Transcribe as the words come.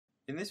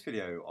In this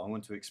video, I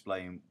want to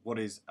explain what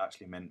is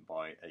actually meant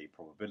by a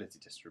probability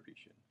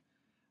distribution.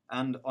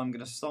 And I'm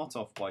going to start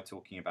off by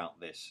talking about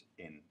this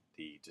in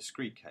the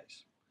discrete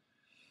case.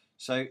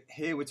 So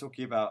here we're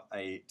talking about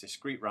a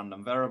discrete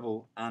random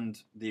variable,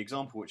 and the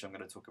example which I'm going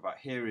to talk about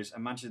here is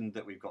imagine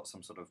that we've got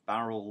some sort of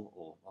barrel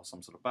or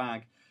some sort of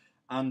bag,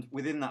 and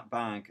within that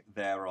bag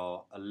there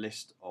are a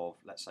list of,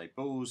 let's say,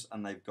 balls,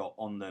 and they've got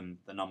on them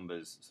the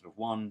numbers sort of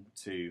 1,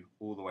 2,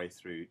 all the way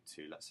through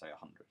to, let's say,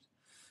 100.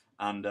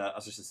 And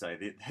as I should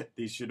say,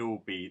 these should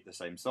all be the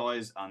same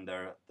size and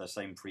they're the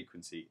same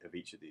frequency of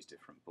each of these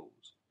different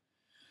balls.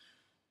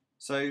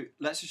 So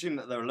let's assume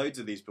that there are loads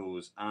of these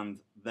balls, and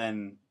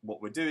then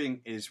what we're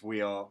doing is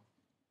we are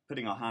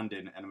putting our hand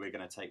in and we're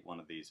going to take one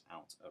of these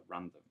out at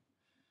random.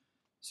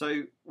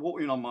 So what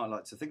we might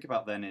like to think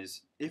about then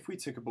is, if we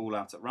took a ball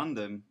out at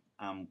random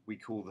and we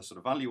call the sort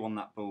of value on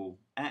that ball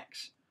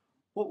x,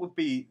 what would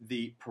be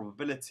the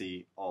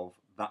probability of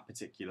that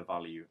particular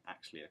value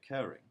actually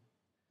occurring?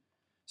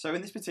 So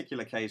in this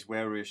particular case,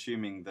 where we're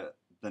assuming that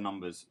the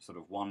numbers sort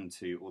of 1,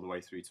 2, all the way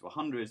through to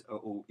 100 are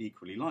all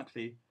equally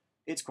likely,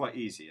 it's quite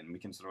easy, and we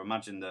can sort of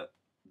imagine that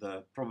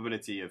the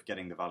probability of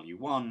getting the value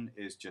 1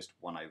 is just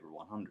 1 over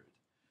 100.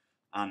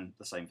 And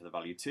the same for the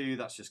value 2,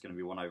 that's just going to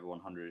be 1 over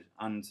 100.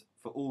 And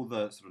for all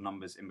the sort of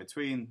numbers in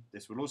between,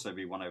 this will also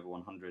be 1 over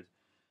 100.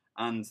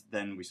 And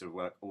then we sort of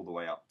work all the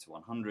way up to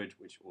 100,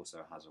 which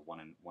also has a 1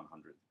 in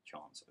 100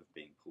 chance of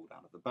being pulled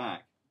out of the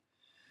bag.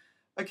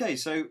 Okay,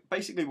 so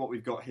basically what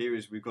we've got here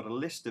is we've got a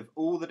list of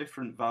all the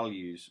different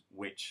values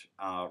which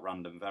our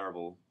random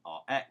variable,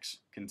 our x,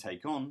 can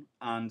take on,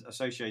 and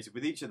associated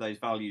with each of those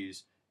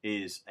values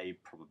is a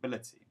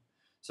probability.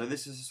 So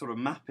this is a sort of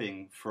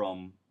mapping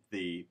from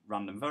the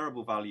random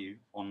variable value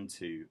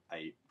onto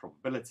a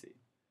probability.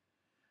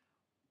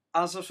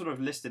 As I've sort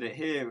of listed it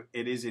here,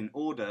 it is in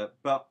order,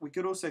 but we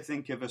could also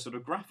think of a sort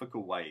of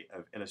graphical way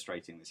of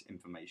illustrating this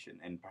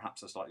information in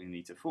perhaps a slightly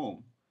neater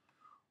form.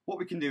 What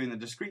we can do in the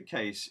discrete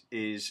case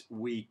is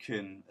we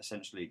can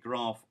essentially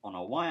graph on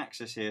our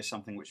y-axis here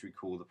something which we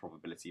call the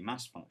probability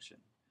mass function.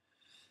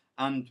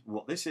 And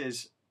what this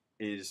is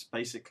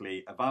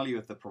basically a value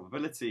of the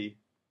probability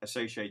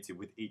associated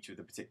with each of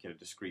the particular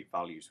discrete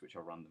values which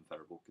our random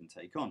variable can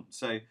take on.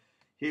 So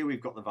here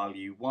we've got the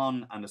value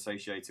 1, and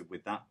associated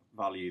with that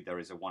value there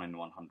is a 1 in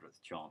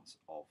 100th chance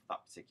of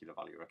that particular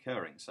value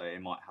occurring. So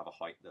it might have a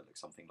height that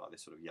looks something like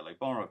this sort of yellow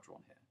bar I've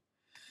drawn here.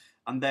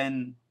 And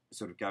then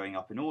sort of going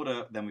up in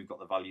order, then we've got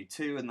the value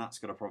 2, and that's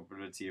got a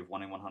probability of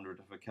 1 in 100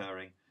 of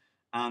occurring.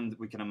 And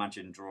we can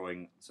imagine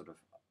drawing sort of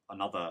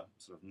another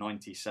sort of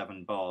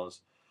 97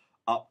 bars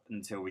up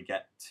until we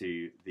get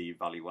to the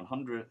value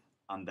 100,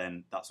 and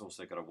then that's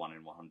also got a 1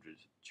 in 100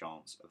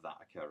 chance of that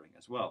occurring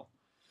as well.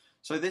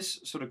 So this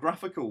sort of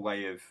graphical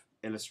way of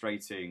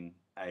illustrating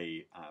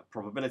a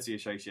probability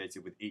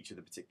associated with each of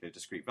the particular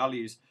discrete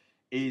values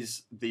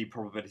is the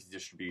probability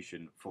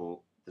distribution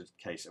for the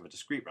case of a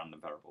discrete random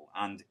variable,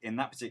 and in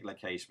that particular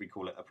case we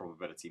call it a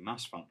probability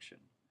mass function.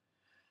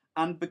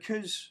 And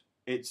because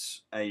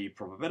it's a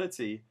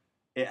probability,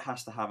 it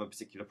has to have a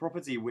particular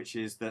property, which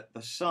is that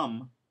the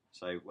sum,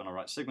 so when I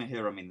write sigma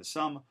here I mean the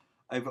sum,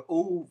 over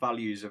all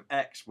values of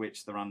x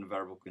which the random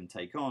variable can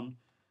take on,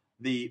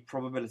 the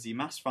probability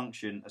mass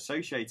function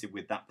associated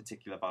with that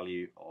particular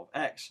value of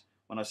x,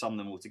 when I sum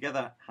them all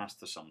together, has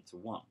to sum to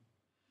 1.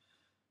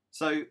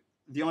 So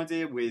the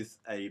idea with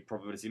a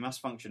probability mass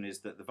function is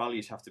that the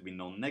values have to be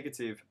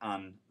non-negative,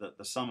 and that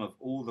the sum of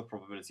all the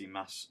probability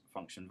mass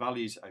function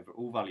values over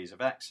all values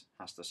of x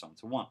has to sum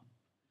to 1.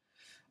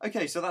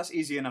 Okay, so that's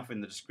easy enough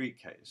in the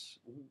discrete case.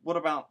 What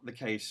about the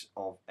case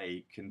of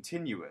a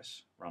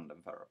continuous random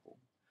variable?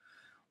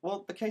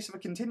 Well, the case of a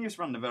continuous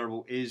random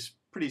variable is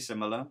pretty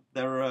similar.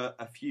 There are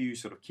a few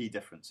sort of key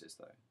differences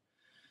though.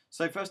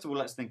 So first of all,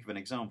 let's think of an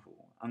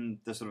example. And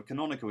the sort of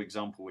canonical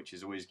example which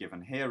is always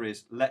given here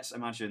is, let's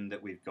imagine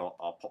that we've got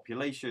our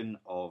population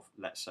of,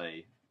 let's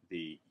say,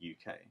 the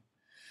UK.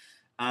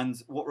 And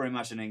what we're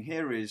imagining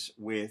here is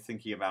we're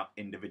thinking about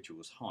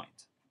individuals'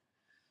 height.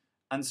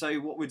 And so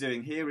what we're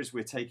doing here is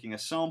we're taking a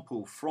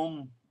sample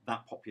from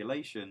that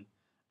population,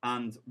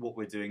 and what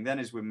we're doing then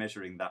is we're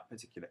measuring that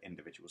particular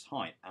individual's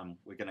height, and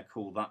we're going to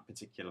call that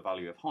particular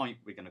value of height,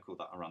 we're going to call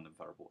that a random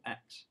variable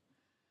x.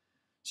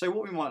 So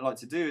what we might like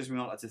to do is we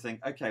might like to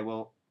think, okay,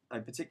 well, a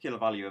particular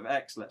value of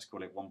x, let's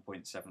call it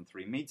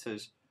 1.73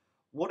 meters,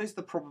 what is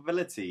the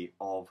probability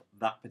of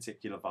that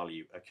particular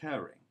value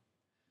occurring?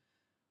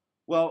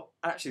 Well,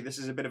 actually, this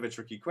is a bit of a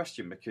tricky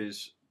question,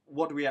 because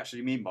what do we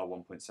actually mean by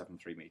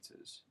 1.73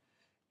 meters?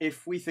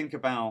 If we think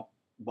about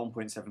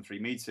 1.73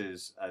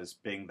 meters as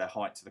being the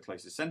height to the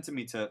closest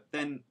centimeter,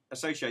 then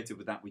associated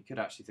with that we could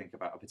actually think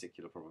about a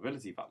particular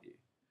probability value.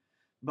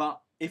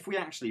 But if we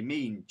actually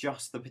mean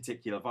just the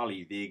particular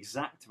value, the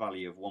exact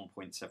value of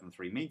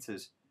 1.73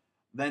 meters,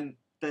 then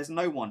there's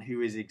no one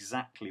who is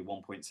exactly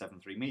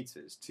 1.73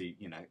 meters to,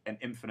 an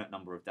infinite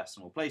number of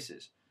decimal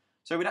places.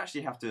 So we'd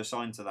actually have to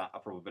assign to that a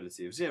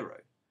probability of 0.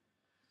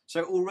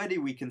 So already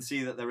we can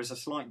see that there is a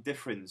slight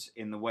difference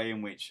in the way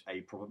in which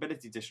a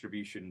probability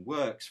distribution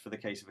works for the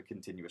case of a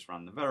continuous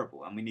random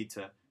variable, and we need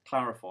to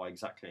clarify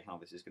exactly how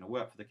this is going to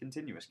work for the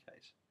continuous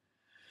case.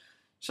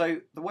 So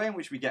the way in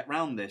which we get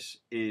around this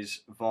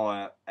is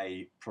via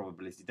a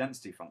probability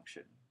density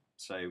function.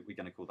 So we're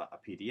going to call that a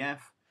PDF,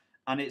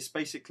 and it's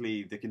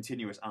basically the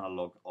continuous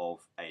analog of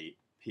a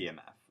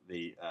PMF,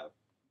 the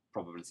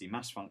probability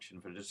mass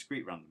function for a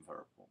discrete random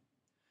variable.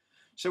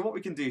 So what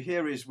we can do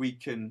here is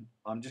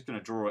I'm just going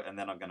to draw it and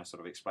then I'm going to sort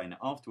of explain it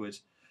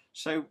afterwards.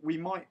 So we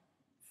might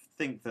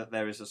think that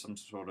there is some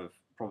sort of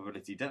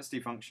probability density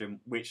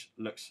function which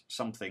looks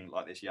something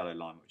like this yellow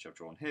line which I've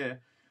drawn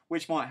here,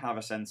 which might have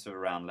a centre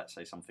around, let's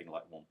say, something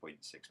like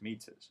 1.6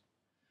 meters.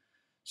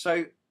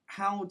 So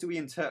how do we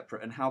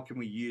interpret and how can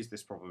we use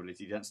this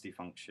probability density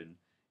function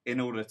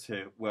in order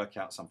to work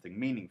out something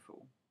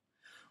meaningful?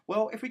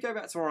 Well, if we go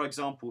back to our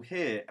example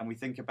here and we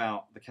think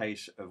about the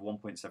case of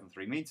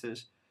 1.73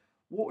 meters,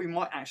 what we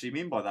might actually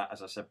mean by that,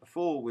 as I said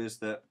before, was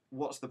that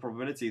what's the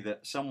probability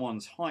that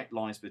someone's height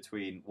lies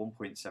between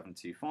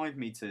 1.725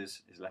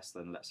 meters is less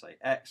than, let's say,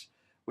 x,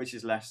 which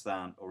is less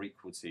than or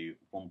equal to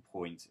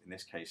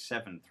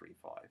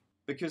 1.735,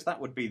 because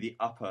that would be the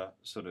upper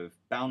sort of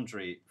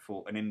boundary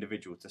for an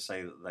individual to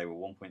say that they were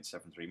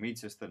 1.73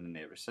 meters to the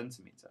nearest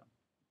centimeter.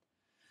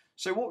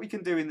 So what we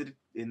can do in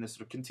the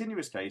sort of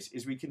continuous case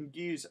is we can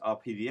use our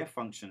PDF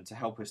function to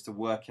help us to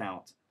work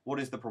out what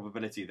is the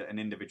probability that an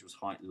individual's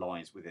height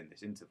lies within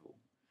this interval.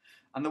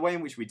 And the way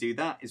in which we do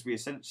that is we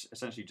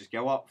essentially just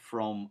go up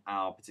from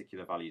our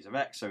particular values of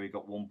x. So we've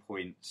got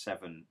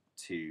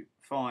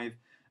 1.725,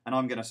 and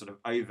I'm going to sort of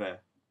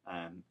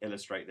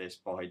illustrate this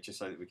by just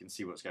so that we can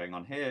see what's going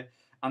on here.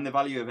 And the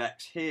value of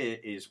x here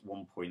is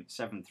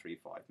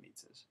 1.735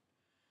 meters.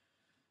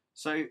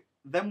 So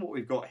then what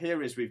we've got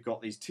here is we've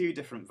got these two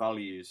different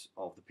values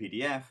of the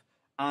PDF,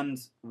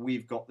 and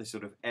we've got this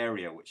sort of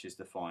area which is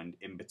defined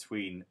in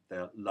between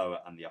the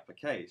lower and the upper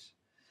case.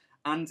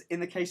 And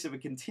in the case of a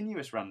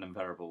continuous random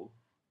variable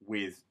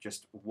with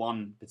just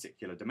one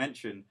particular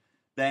dimension,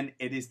 then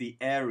it is the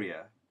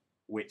area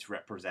which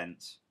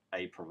represents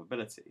a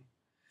probability.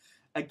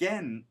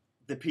 Again,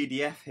 the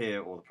PDF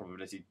here, or the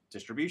probability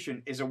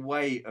distribution, is a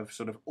way of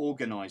sort of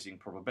organising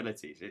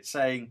probabilities. It's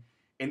saying,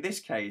 in this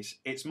case,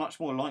 it's much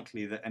more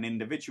likely that an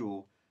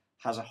individual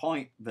has a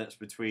height that's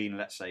between,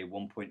 let's say,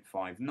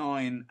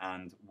 1.59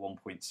 and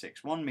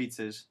 1.61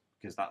 meters,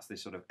 because that's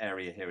this sort of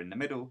area here in the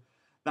middle,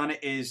 than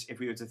it is if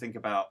we were to think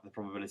about the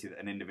probability that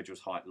an individual's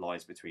height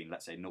lies between,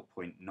 let's say,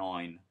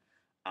 0.9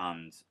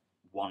 and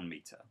 1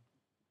 meter.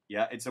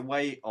 Yeah, it's a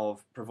way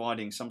of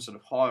providing some sort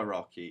of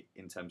hierarchy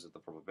in terms of the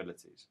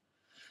probabilities.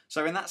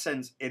 So in that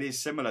sense, it is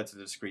similar to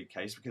the discrete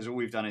case, because all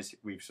we've done is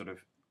we've sort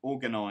of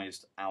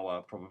organised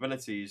our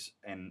probabilities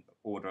in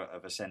order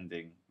of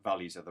ascending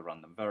values of the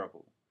random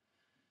variable.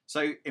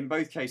 So in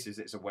both cases,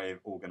 it's a way of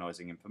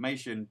organising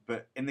information,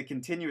 but in the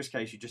continuous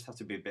case, you just have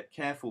to be a bit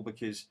careful,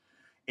 because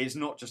it's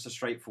not just a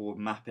straightforward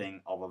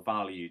mapping of a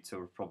value to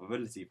a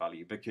probability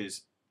value,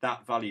 because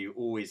that value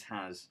always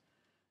has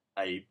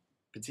a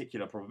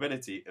particular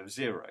probability of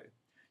 0.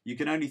 You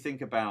can only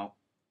think about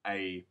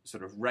a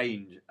sort of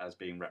range as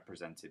being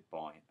represented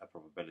by a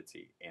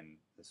probability in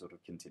the sort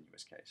of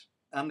continuous case.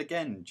 And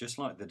again, just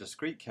like the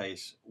discrete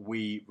case,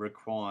 we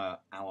require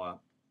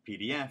our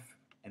PDF,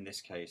 in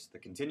this case the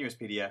continuous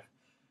PDF,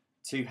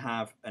 to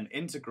have an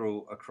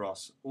integral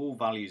across all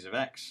values of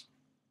x,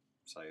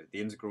 so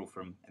the integral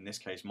from, in this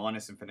case,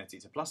 minus infinity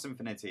to plus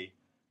infinity,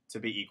 to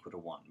be equal to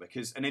 1,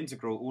 because an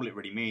integral, all it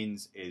really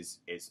means is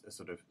a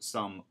sort of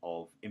sum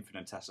of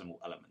infinitesimal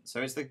elements.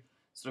 So it's the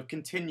sort of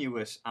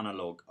continuous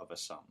analog of a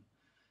sum.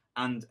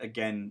 And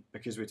again,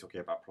 because we're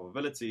talking about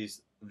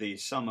probabilities, the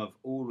sum of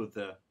all of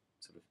the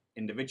sort of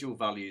individual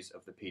values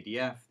of the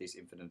PDF, these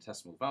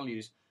infinitesimal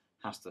values,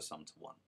 has to sum to 1.